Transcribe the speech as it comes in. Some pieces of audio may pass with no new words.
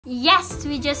Yes,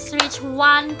 we just reached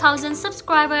 1,000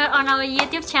 subscribers on our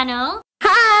YouTube channel.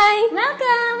 Hi!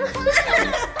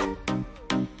 Welcome!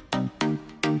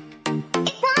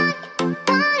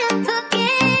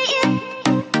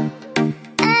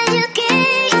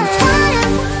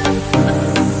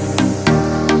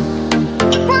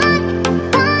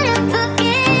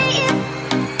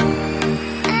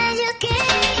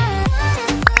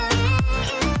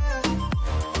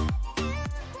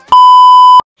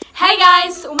 Hey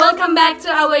guys, welcome back to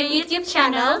our YouTube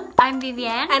channel. I'm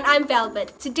Vivian. And I'm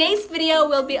Velvet. Today's video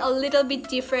will be a little bit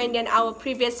different than our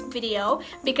previous video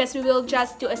because we will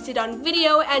just do a sit-down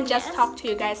video and just talk to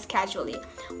you guys casually.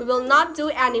 We will not do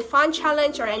any fun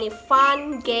challenge or any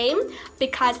fun game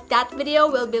because that video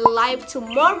will be live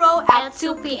tomorrow at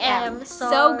 2 p.m.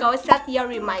 So go set your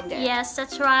reminder. Yes,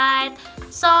 that's right.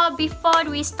 So before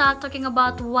we start talking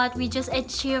about what we just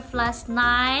achieved last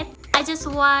night, I just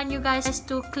want you guys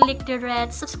to click the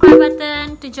red subscribe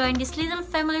button to join this little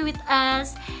family with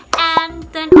us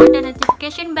and turn on the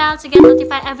notification bell to get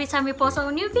notified every time we post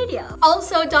our new video.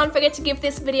 Also, don't forget to give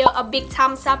this video a big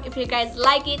thumbs up if you guys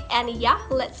like it, and yeah,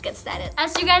 let's get started.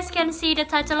 As you guys can see the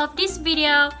title of this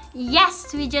video,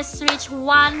 yes, we just reached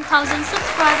 1,000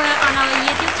 subscribers on our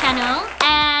YouTube channel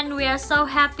and we are so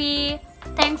happy,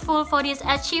 thankful for this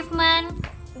achievement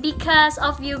because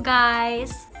of you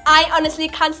guys. I honestly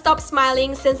can't stop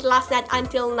smiling since last night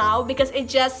until now because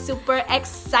it's just super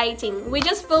exciting. We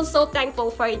just feel so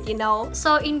thankful for it, you know.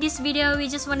 So in this video, we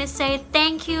just want to say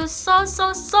thank you so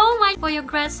much for your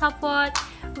great support.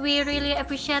 We really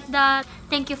appreciate that.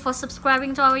 Thank you for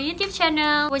subscribing to our YouTube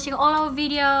channel, watching all our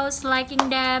videos, liking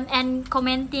them, and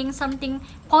commenting something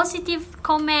positive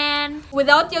comment.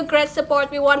 Without your great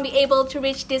support, we won't be able to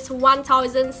reach this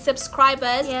 1,000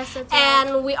 subscribers. Yes, that's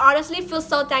and right. We honestly feel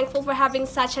so thankful for having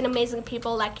such an amazing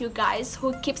people like you guys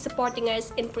who keep supporting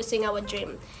us in pursuing our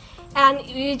dream. And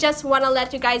we just want to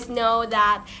let you guys know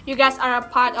that you guys are a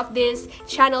part of this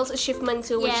channel's achievement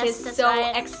too, which is so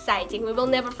exciting. We will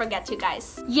never forget you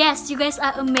guys. Yes, you guys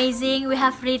are amazing. We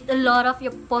have read a lot of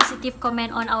your positive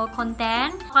comment on our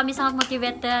content. Kami sangat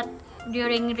motivated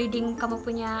during reading kamu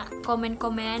punya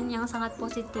komen-komen yang sangat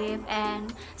positif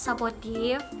and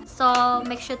supportive. So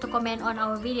make sure to comment on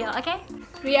our video, okay?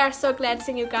 We are so glad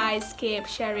seeing you guys keep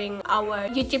sharing our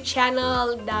YouTube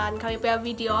channel dan kami punya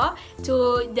video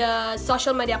to the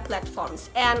social media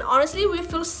platforms. And honestly, we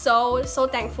feel so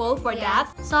thankful for that.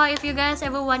 So if you guys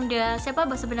ever wonder siapa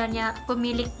sebenarnya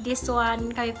pemilik this one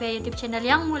kami punya YouTube channel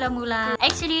yang mula-mula,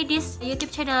 actually this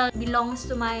YouTube channel belongs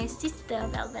to my sister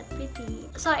Velvet Pretty.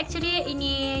 So actually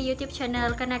ini YouTube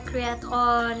channel karena create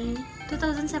on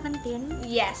 2017.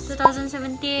 Yes.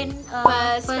 2017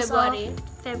 first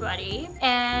February.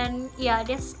 And yeah,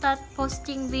 they start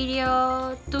posting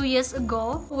video 2 years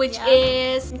ago, which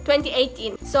is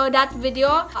 2018. So that video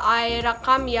I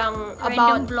rakam yang random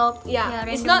about vlog. Yeah,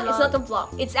 random it's not a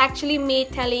vlog. It's actually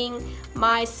me telling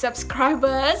my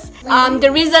subscribers the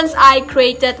reasons I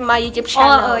created my YouTube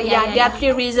channel. There are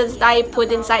 3 reasons I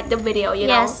put inside the video,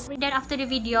 you know. Then after the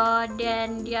video,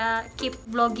 then dia keep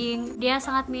vlogging. Dia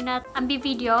sangat minat ambil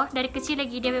video. Dari kecil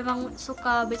lagi dia memang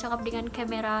suka bercakap dengan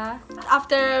kamera.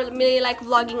 After me like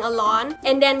vlogging alone,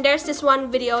 and then there's this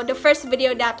one video, the first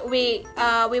video that we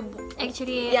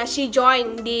actually she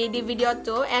joined the video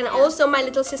too, and also my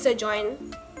little sister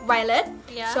joined, Violet.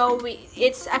 So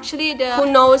it's actually the who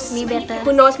knows me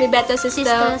better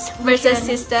sister versus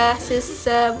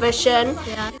sister version.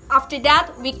 After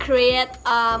that, we create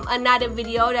another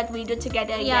video that we do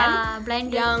together again.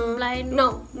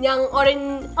 Yang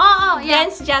orange.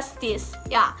 Dance Justice.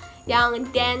 Yang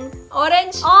dance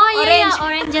orange.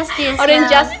 Orange Justice. Orange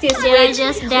Justice,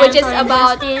 which is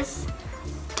about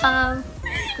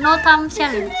no thumb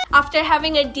challenge. After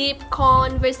having a deep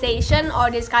conversation or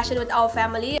discussion with our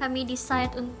family, kami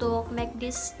decide untuk make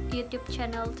this YouTube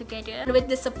channel together with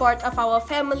the support of our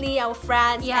family, our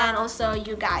friends, and also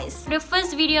you guys. The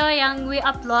first video yang we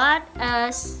upload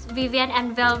as Vivian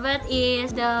and Velvet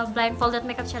is the blindfolded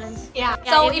makeup challenge.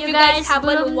 So if you guys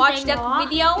haven't watched that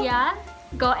video,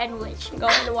 go and watch.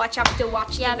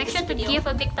 Make sure to give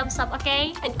a big thumbs up,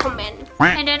 okay? And comment.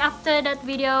 And then after that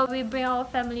video, we bring our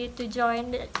family to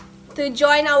join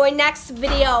our next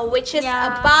video, which is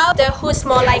about the Who's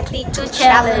More Likely to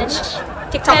Challenge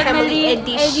TikTok Family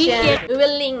Edition. We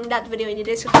will link that video in the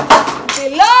description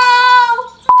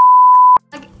below.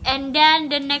 And then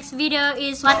the next video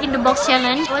is What in the Box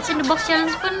Challenge. What's in the Box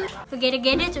Challenge pun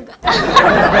gede-gede juga.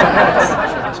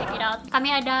 Check it out.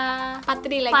 Kami ada part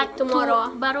 3 lagi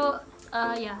tomorrow. Baru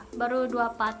ya baru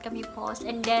 2 part kami post,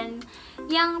 and then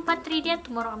yang part 3 dia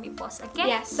tomorrow kami post. Okay?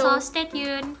 Yeah, so stay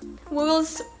tuned. We will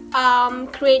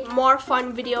create more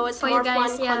fun videos, for more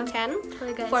guys, fun content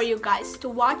for you guys to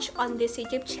watch on this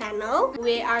YouTube channel.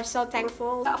 We are so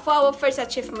thankful for our first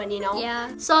achievement, you know.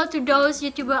 Yeah. So to those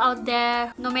YouTuber out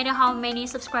there, no matter how many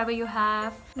subscribers you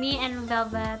have, me and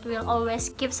Velvet will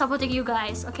always keep supporting you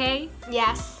guys. Okay?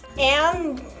 Yes.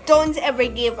 And don't ever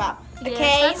give up. Okay?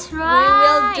 Yes, that's right. We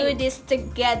will do this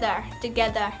together.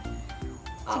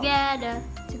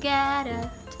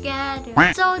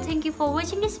 So thank you for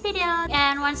watching this video,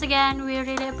 and once again we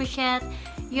really appreciate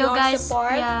your guys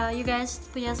support. Yeah, you guys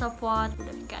punya support. We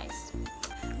love you guys.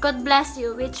 God bless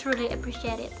you. We truly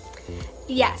appreciate it.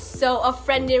 Yes, so a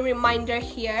friendly reminder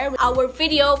here. Our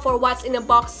video for What's in a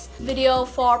Box video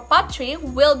for part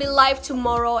 3 will be live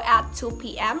tomorrow at 2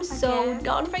 p.m. So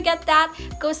don't forget that.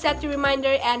 Go set the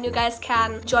reminder and you guys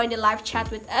can join the live chat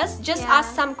with us. Just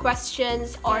ask some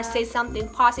questions or say something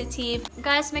positive.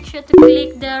 Guys, make sure to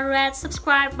click the red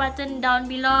subscribe button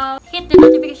down below. Hit the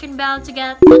notification bell to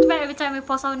get notified every time we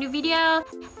post our new video.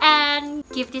 And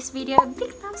give this video a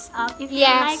big thumbs up if you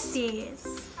like this.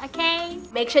 Okay?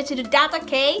 Make sure to do that,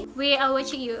 okay? We are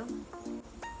watching you.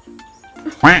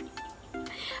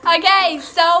 Okay,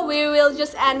 so we will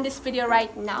just end this video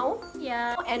right now.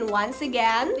 Yeah. And once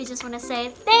again, we just want to say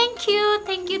thank you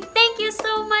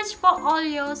so much for all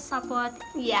your support.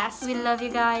 Yes. We love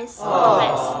you guys.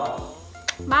 Bless.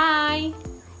 Bye.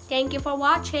 Thank you for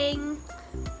watching.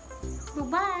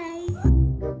 Bye-bye.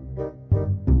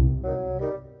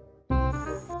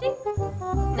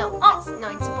 No,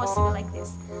 it's supposed to be like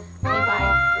this. Okay,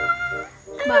 bye.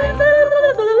 Bye.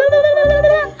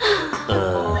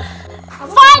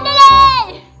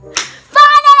 Finally!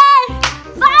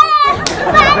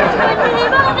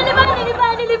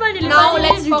 Now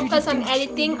let's focus on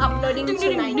editing, uploading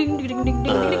tonight.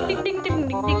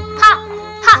 Ha!